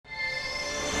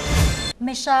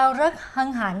Michelle rất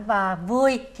hân hạnh và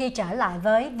vui khi trở lại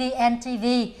với VNTV.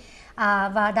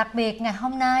 Và đặc biệt ngày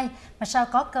hôm nay Michelle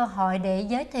có cơ hội để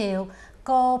giới thiệu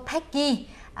cô Peggy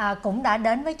cũng đã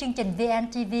đến với chương trình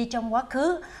VNTV trong quá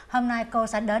khứ. Hôm nay cô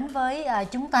sẽ đến với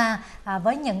chúng ta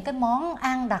với những cái món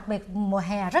ăn đặc biệt mùa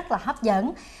hè rất là hấp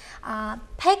dẫn.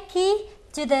 Peggy,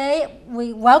 today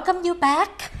we welcome you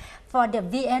back for the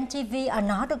VNTV,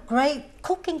 another great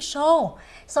cooking show.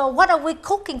 So what are we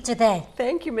cooking today?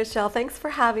 Thank you, Michelle. Thanks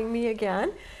for having me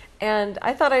again. And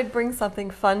I thought I'd bring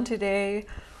something fun today.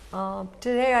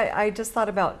 I just thought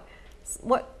about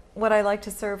what I like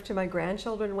to serve to my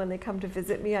grandchildren when they come to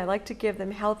visit me. I like to give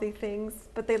them healthy things,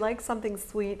 but they like something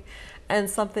sweet and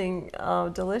something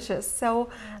delicious. So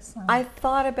Awesome. I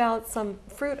thought about some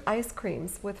fruit ice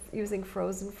creams with using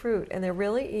frozen fruit, and they're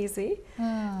really easy.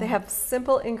 They have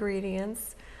simple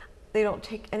ingredients. They don't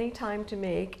take any time to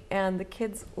make, and the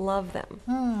kids love them.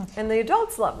 And the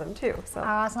adults love them too. So.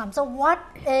 Awesome. So what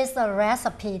is the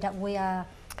recipe that we are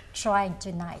trying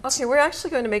tonight? Okay, we're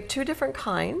actually going to make two different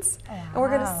kinds. And we're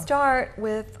going to start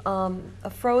with a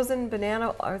frozen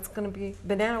banana, or it's going to be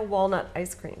banana walnut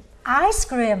ice cream. Ice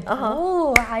cream.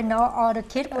 Oh, I know all the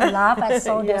kids will love it,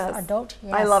 so Yes. does adult.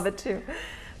 Yes. I love it too.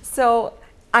 So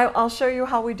I'll show you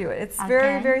how we do it. It's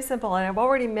very, Okay. very simple, and I've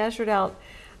already measured out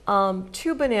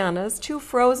two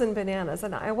frozen bananas.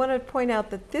 And I want to point out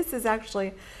that this is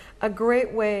actually a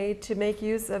great way to make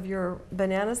use of your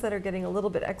bananas that are getting a little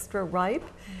bit extra ripe,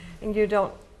 and you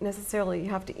don't necessarily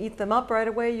have to eat them up right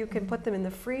away. You can put them in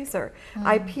the freezer.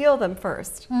 I peel them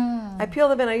first. I peel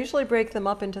them, and I usually break them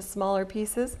up into smaller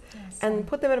pieces and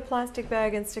put them in a plastic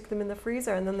bag and stick them in the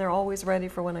freezer, and then they're always ready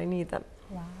for when I need them.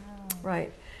 Wow.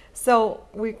 Right. So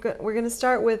we're going to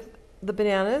start with the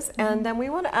bananas, and then we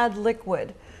want to add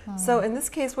liquid. So in this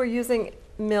case, we're using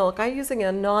milk. I'm using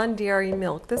a non-dairy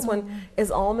milk. This one is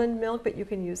almond milk, but you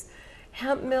can use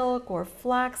hemp milk or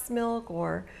flax milk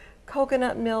or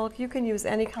coconut milk. You can use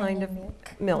any kind of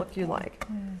milk you like.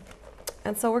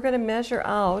 And so we're going to measure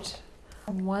out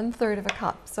 1/3 of a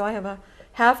cup. So I have a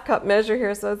half cup measure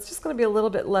here, so it's just going to be a little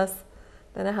bit less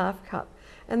than a half cup.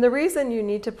 And the reason you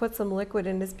need to put some liquid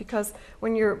in is because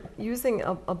when you're using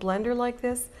a blender like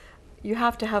this, you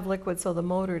have to have liquid so the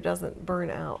motor doesn't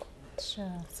burn out.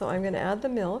 Sure. So I'm going to add the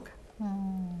milk.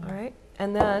 All right.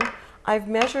 And then I've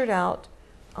measured out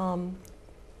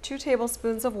 2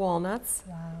 tablespoons of walnuts.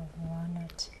 Wow,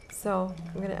 walnut. So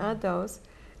I'm going to add those.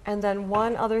 And then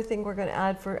one other thing we're going to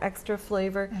add for extra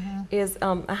flavor is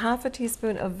a half a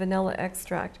teaspoon of vanilla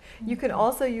extract. You can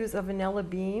also use a vanilla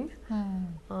bean,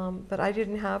 but I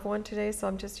didn't have one today, so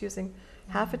I'm just using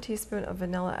half a teaspoon of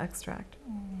vanilla extract.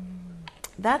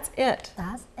 That's it.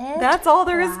 That's it? That's all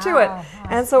there is to it. Wow,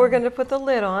 And so we're going to put the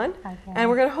lid on, Okay. and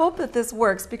we're going to hope that this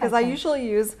works, because I Okay. usually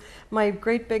use my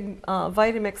great big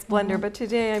Vitamix blender, but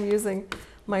today I'm using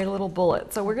my little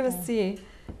bullet. So we're going to see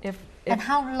if And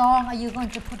how long are you going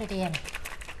to put it in?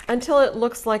 until it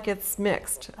looks like it's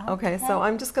mixed. Okay, so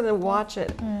I'm just going to watch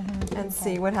it and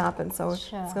see what happens. So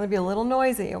Sure. it's going to be a little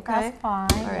noisy, okay? That's fine.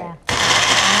 All right.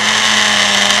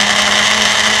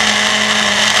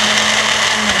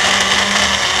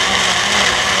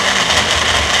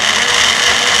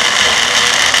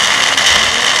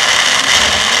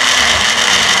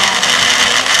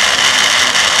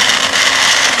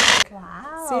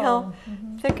 Wow. See how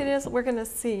thick it is? We're going to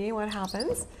see what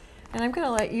happens. And I'm going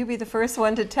to let you be the first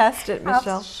one to test it,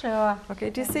 Michelle. Sure. Okay,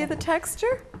 do you see the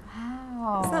texture?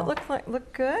 Wow. Does that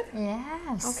look good?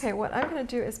 Yes. Okay, what I'm going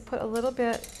to do is put a little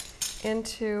bit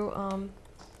into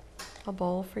a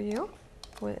bowl for you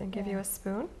and give you a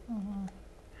spoon. And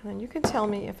then you can tell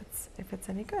me if it's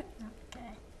any good.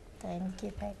 Okay. Thank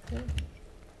you, Peggy.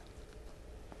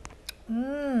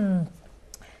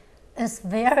 It's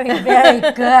very, very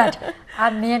good. I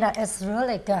mean, it's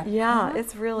really good. Yeah,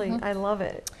 it's really, I love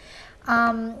it.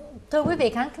 Thưa quý vị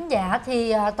khán thính giả,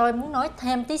 thì tôi muốn nói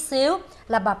thêm tí xíu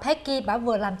là bà Peggy bà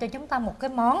vừa làm cho chúng ta một cái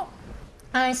món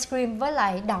ice cream với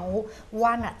lại đậu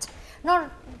walnut. Nó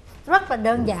rất là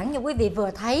đơn giản như quý vị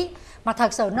vừa thấy, mà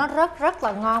thật sự nó rất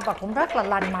là ngon và cũng rất là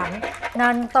lành mạnh.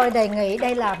 Nên tôi đề nghị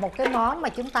đây là một cái món mà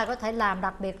chúng ta có thể làm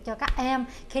đặc biệt cho các em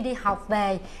khi đi học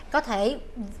về, có thể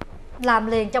làm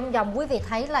liền trong vòng, quý vị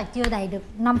thấy là chưa đầy được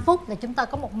 5 phút là chúng ta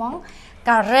có một món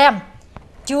cà rem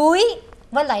chuối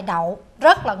với lại đậu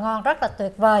rất là ngon, rất là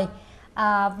tuyệt vời.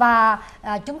 Và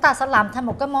chúng ta sẽ làm thêm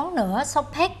một cái món nữa. So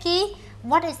Peggy,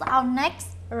 what is our next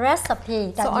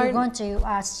recipe that you're going to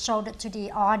show to the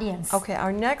audience? Okay,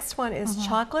 our next one is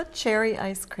chocolate cherry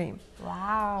ice cream.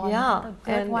 Wow, Yeah,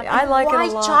 good and one. I like it a Why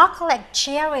lot. chocolate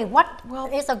cherry? What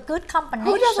is a good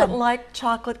combination? Who doesn't like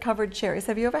chocolate covered cherries?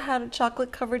 Have you ever had a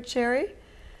chocolate covered cherry?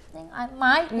 think I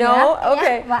might. No? Yeah,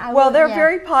 Okay. yeah, but I Well, will, they're yeah.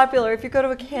 very popular. If you go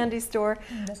to a candy store,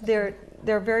 That's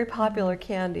they're very popular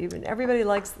candy. And everybody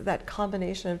likes that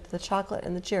combination of the chocolate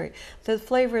and the cherry. The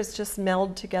flavors just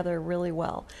meld together really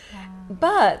well.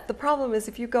 But the problem is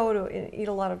if you go to eat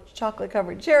a lot of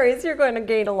chocolate-covered cherries, you're going to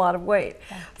gain a lot of weight.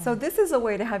 So this is a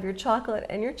way to have your chocolate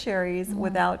and your cherries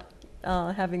without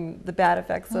having the bad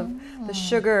effects of the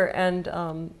sugar and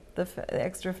the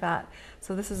extra fat.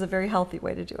 So this is a very healthy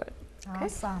way to do it. Okay?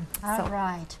 Awesome. All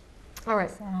right. All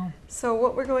right. So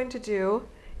what we're going to do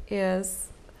is,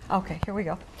 okay, here we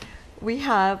go. We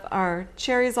have our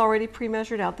cherries already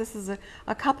pre-measured out. This is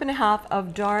a cup and a half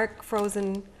of dark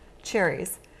frozen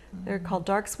cherries. They're called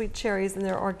dark sweet cherries and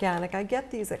they're organic. I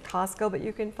get these at Costco, but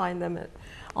you can find them at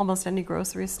almost any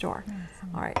grocery store.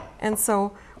 All right. And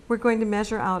so we're going to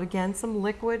measure out again some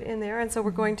liquid in there. And so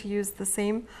we're going to use the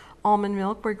same almond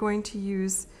milk. We're going to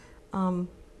use 1/2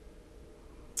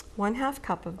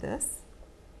 cup of this.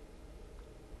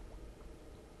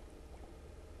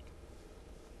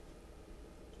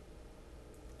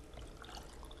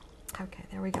 Okay,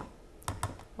 there we go.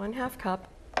 1/2 cup.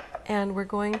 And we're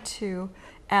going to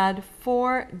add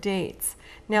 4 dates.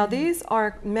 Now these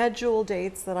are medjool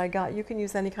dates that I got. You can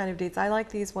use any kind of dates. I like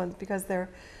these ones because they're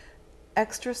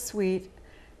extra sweet.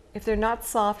 If they're not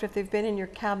soft, if they've been in your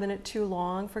cabinet too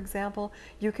long, for example,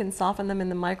 you can soften them in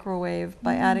the microwave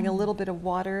by adding a little bit of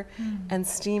water and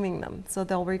steaming them. So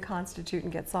they'll reconstitute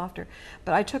and get softer.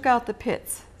 But I took out the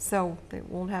pits, so they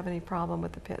won't have any problem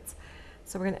with the pits.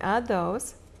 So we're going to add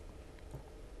those.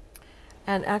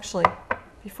 And actually,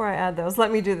 before I add those,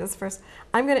 let me do this first.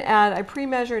 I'm going to add, I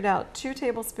pre-measured out 2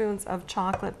 tablespoons of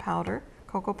chocolate powder,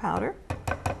 cocoa powder.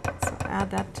 So add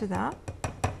that to that.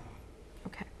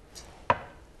 Okay.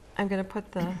 I'm going to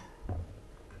put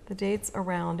the dates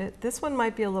around it. This one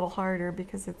might be a little harder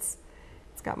because it's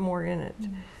got more in it.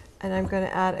 And I'm going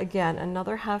to add, again,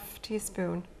 another 1/2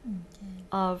 teaspoon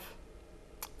of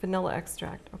vanilla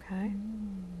extract, okay?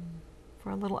 For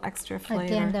a little extra flavor.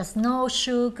 Again, there's no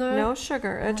sugar. No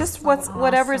sugar, just so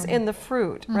whatever's awesome. in the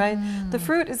fruit, right? The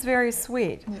fruit is very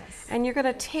sweet. Yes. And you're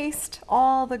going to taste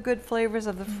all the good flavors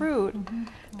of the fruit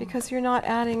because you're not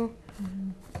adding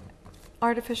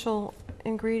artificial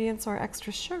ingredients or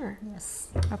extra sugar. Yes.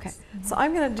 Okay, so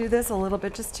I'm going to do this a little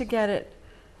bit just to get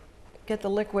the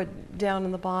liquid down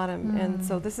in the bottom. And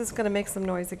so this is going to make some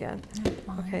noise again.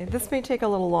 Okay, this may take a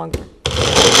little longer.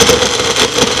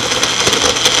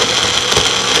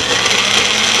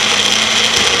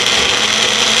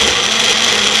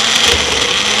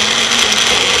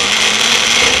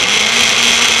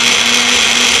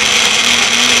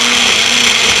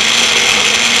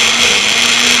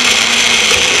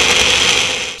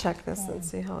 Check this and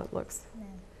see how it looks.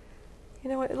 You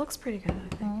know what? It looks pretty good,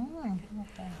 I think.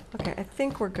 Okay, I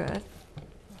think we're good.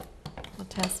 We'll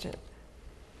test it.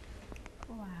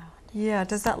 Wow. Yeah,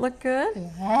 does that look good?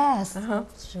 Yes. Uh-huh.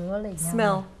 Surely.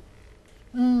 Smell.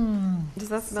 Does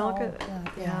that smell So good?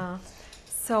 good, Yeah.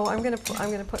 So I'm gonna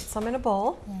put some in a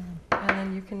bowl, and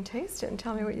then you can taste it and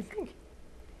tell me what you think.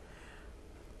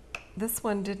 This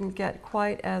one didn't get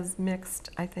quite as mixed.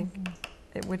 I think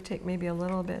it would take maybe a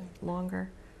little bit longer.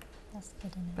 That's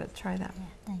good enough. But try that. Yeah,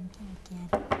 thank you again.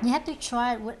 You have to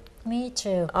try it with me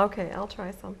too. Okay, I'll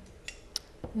try some.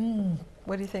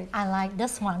 What do you think? I like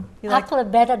this one. You like- Actually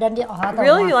better than the other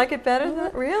Really? one. You like it better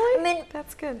than really? I mean,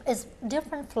 That's good. it's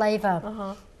different flavor.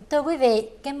 Uh-huh. Thưa quý vị,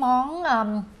 cái món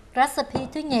recipe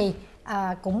thứ nhì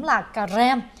cũng là cà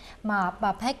rem mà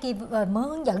bà Peggy mới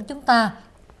hướng dẫn chúng ta.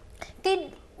 Cái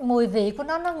mùi vị của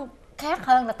nó khác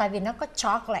hơn là tại vì nó có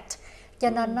chocolate, cho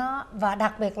nên nó, và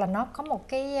đặc biệt là nó có một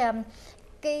cái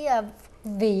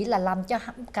vị là làm cho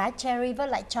cả cherry với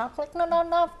lại chocolate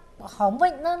nó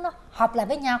hợp lại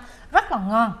với nhau rất là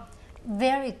ngon.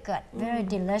 Very good, very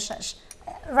delicious.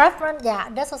 Reverend,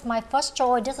 yeah, this is my first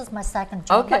choice, this is my second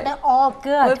choice, Okay. but they're all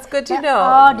good. That's good to They're know.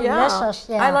 all delicious.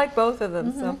 Yeah. I like both of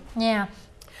them. So. Yeah.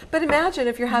 But imagine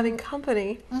if you're having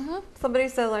company, somebody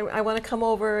says, I want to come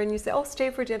over, and you say, oh,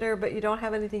 stay for dinner, but you don't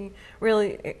have anything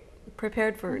really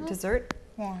prepared for dessert.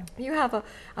 Yeah. You have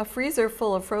a freezer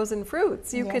full of frozen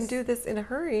fruits. You can Yes. do this in a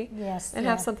hurry Yes, and yeah.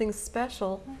 have something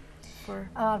special. For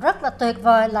Rất là tuyệt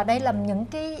vời là đây là những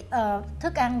cái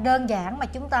thức ăn đơn giản mà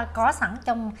chúng ta có sẵn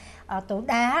trong tủ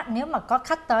đá. Nếu mà có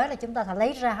khách tới là chúng ta sẽ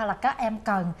lấy ra, hay là các em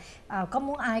cần có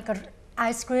muốn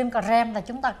ice cream cà rem là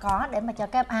chúng ta có để mà cho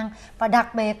các em ăn. Và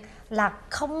đặc biệt là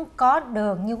không có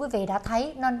đường như quý vị đã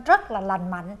thấy nên rất là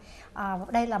lành mạnh.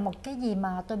 Đây là một cái gì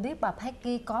mà tôi biết bà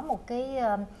Peggy có một cái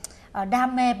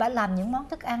đam mê, bà làm những món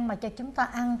thức ăn mà cho chúng ta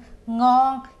ăn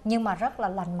ngon nhưng mà rất là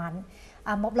lành mạnh.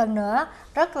 Một lần nữa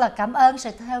rất là cảm ơn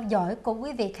sự theo dõi của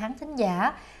quý vị khán thính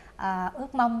giả.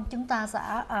 ước mong chúng ta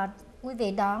sẽ quý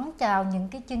vị đón chào những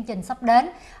cái chương trình sắp đến,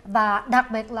 và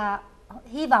đặc biệt là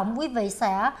hy vọng quý vị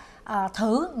sẽ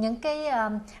thử những cái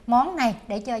món này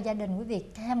để cho gia đình quý vị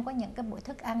thêm có những cái bữa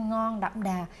thức ăn ngon, đậm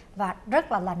đà và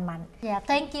rất là lành mạnh. Yeah,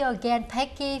 thank you again,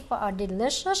 Peggy, for a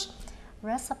delicious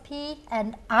recipe,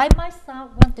 and I myself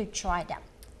want to try that.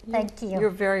 Thank you.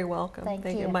 You're very welcome. Thank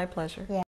you. you. My pleasure. Yeah.